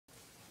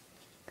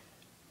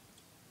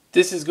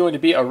This is going to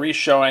be a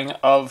reshowing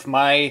of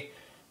my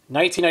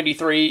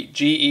 1993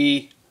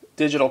 GE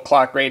digital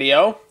clock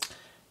radio.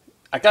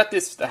 I had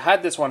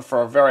this one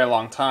for a very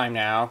long time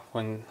now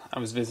when I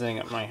was visiting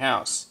at my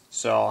house.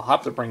 So I'll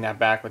have to bring that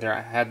back with her.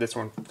 I had this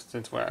one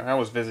since when I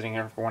was visiting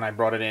her for when I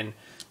brought it in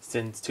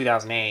since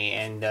 2008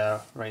 and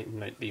right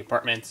in the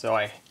apartment.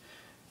 So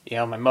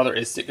my mother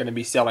is going to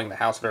be selling the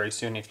house very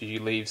soon if she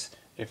leaves,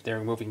 if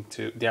they're moving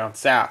to down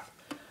south.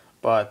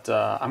 But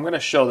I'm going to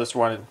show this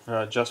one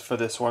just for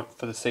the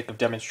sake of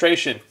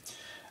demonstration.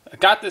 I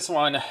got this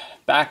one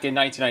back in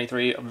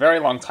 1993, a very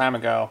long time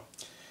ago,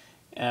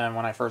 and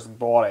when I first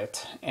bought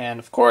it. And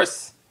of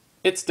course,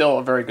 it's still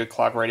a very good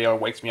clock radio.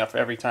 It wakes me up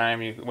every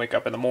time you wake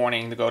up in the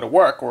morning to go to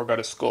work or go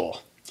to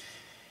school.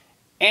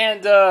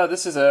 And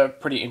this is a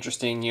pretty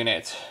interesting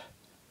unit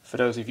for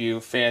those of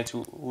you fans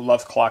who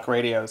love clock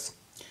radios.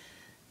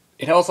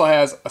 It also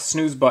has a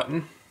snooze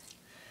button,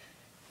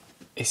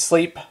 a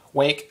sleep,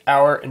 wake,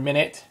 hour, and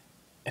minute.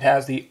 It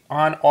has the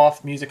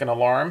on-off music and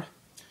alarm.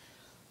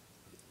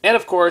 And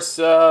of course,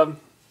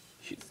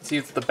 see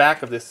it's the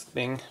back of this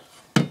thing.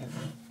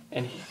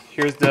 And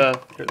here's the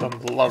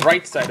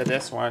right side of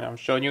this one. I'm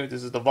showing you,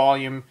 this is the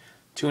volume,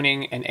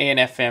 tuning, and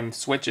AM/FM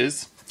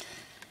switches.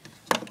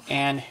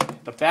 And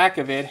the back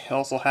of it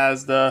also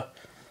has the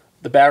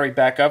battery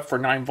backup for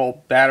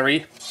 9-volt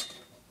battery.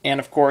 And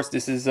of course,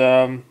 this is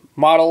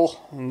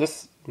model, and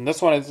this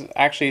one is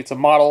actually, it's a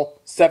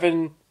model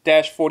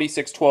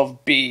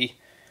 7-4612B.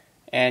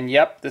 And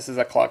yep, this is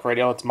a clock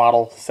radio. It's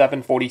model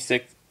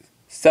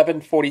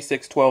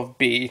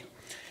 74612B.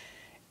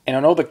 And I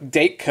know the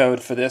date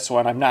code for this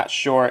one. I'm not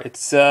sure. I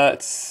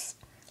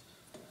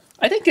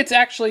think it's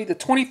actually the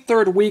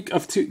 23rd week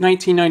of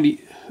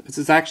 1990. This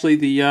is actually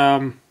the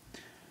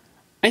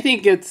I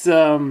think it's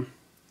the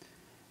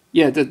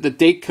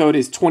date code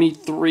is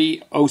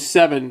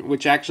 2307,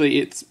 which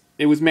actually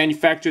it was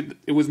manufactured.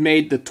 It was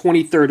made the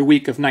 23rd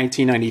week of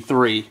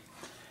 1993.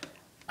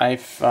 I'm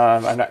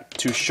not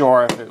too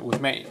sure if it was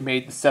made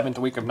the 7th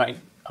week of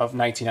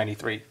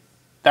 1993.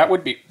 That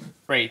would be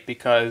great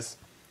because,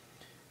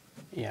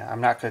 yeah, I'm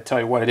not going to tell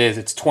you what it is.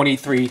 It's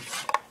 23.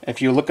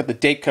 If you look at the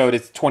date code,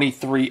 it's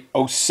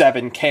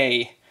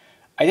 2307K.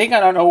 I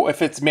don't know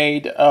if it's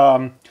made.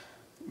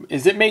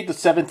 Is it made the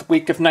 7th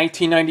week of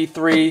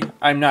 1993?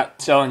 I'm not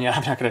telling you.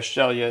 I'm not going to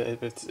show you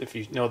if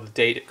you know the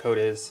date code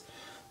is.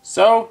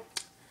 So,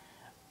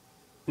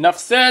 enough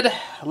said.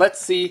 Let's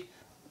see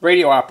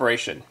radio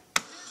operation.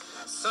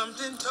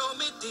 Something told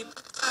me deep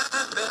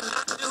I better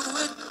do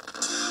it.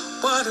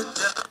 What a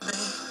dummy.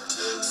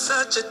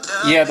 Such a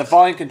dummy. Yeah, the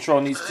volume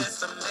control needs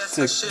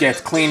to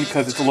get clean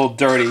because it's a little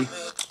dirty.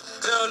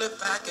 Girl,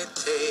 if I could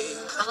take.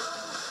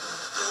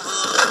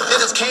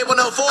 It is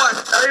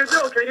K104. How you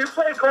doing? Can you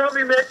play Call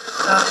Me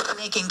Mick?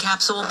 Making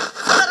capsule.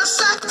 But a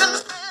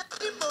second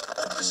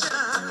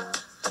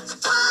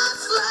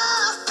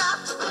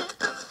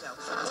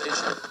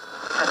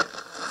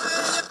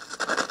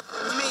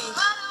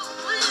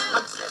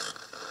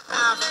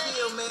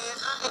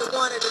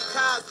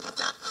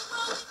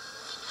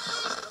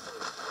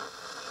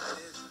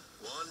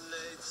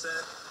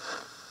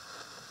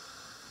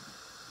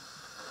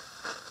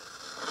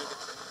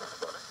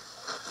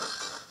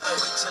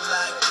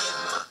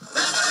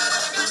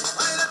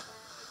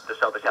The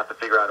Celtics have to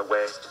figure out a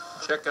way.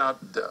 Check out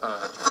the,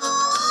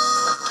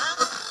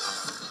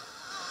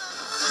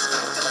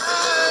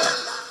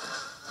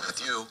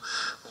 with you.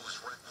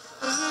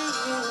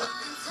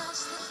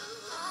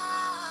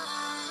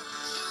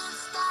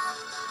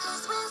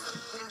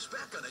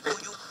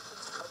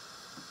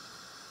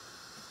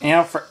 And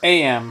now for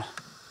AM.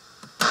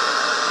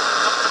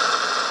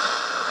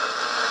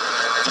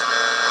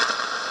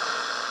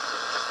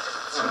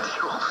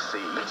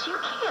 But you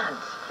can't.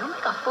 You'll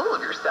make a fool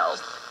of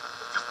yourself.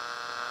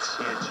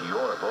 It's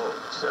your vote.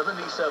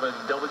 77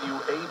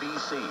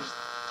 WABC.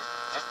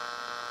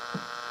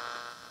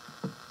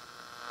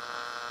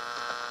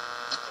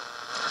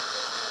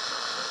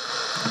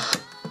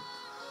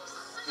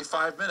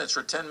 5 minutes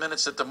or 10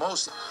 minutes at the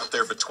most. Up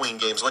there between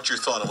games, what's your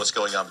thought on what's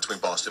going on between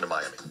Boston and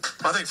Miami?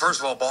 I think, first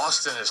of all,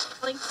 Boston is...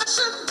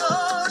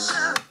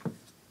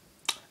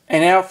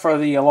 And now for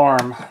the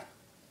alarm.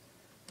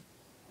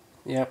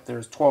 Yep,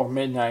 there's 12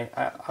 midnight.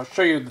 I'll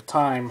show you the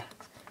time.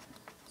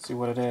 See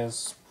what it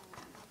is.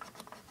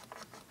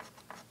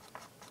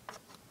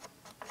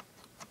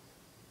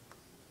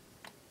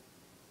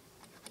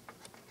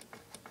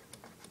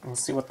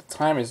 Let's see what the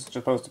time is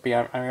supposed to be.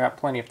 I got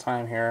plenty of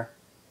time here.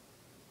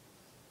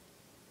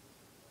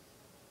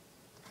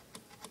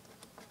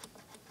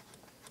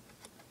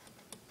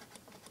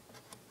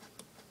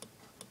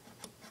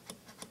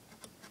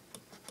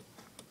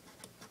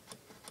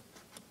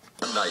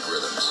 Night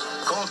Rhythms.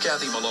 Call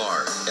Kathy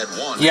Millar at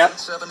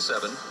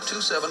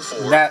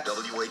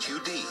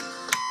 1-877-274-WHUD.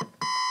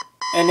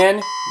 And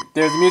then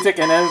there's music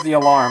and there's the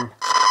alarm.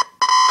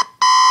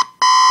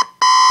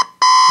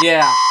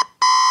 Yeah.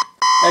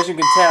 As you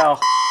can tell,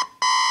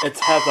 it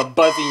has a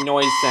buzzy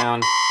noise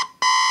sound.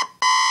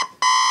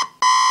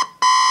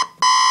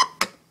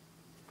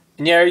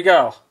 And there you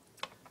go.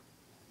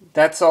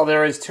 that's all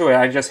there is to it.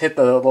 I just hit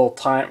the little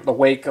time, the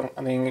wake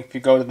thing. If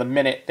you go to the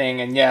minute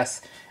thing, and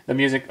yes, the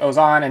music goes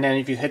on, and then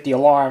if you hit the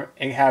alarm,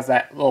 it has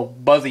that little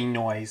buzzing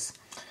noise.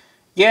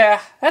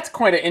 Yeah, that's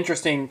quite an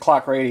interesting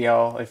clock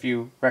radio, if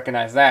you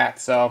recognize that.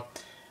 So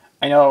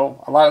I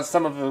know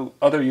some of the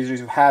other users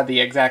who had the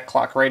exact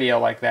clock radio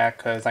like that,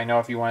 because I know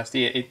if you want to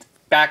see it, it's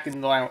back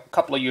in a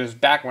couple of years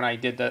back when I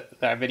did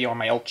that video on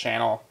my old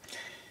channel.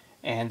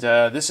 And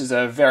this is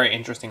a very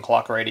interesting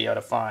clock radio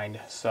to find.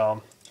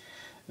 So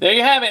there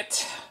you have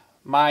it.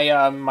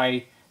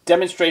 My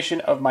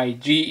demonstration of my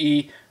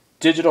GE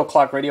digital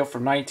clock radio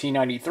from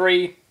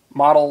 1993,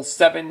 model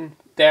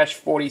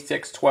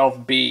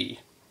 7-4612B.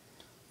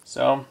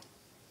 So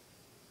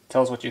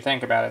tell us what you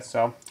think about it.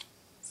 So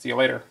see you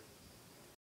later.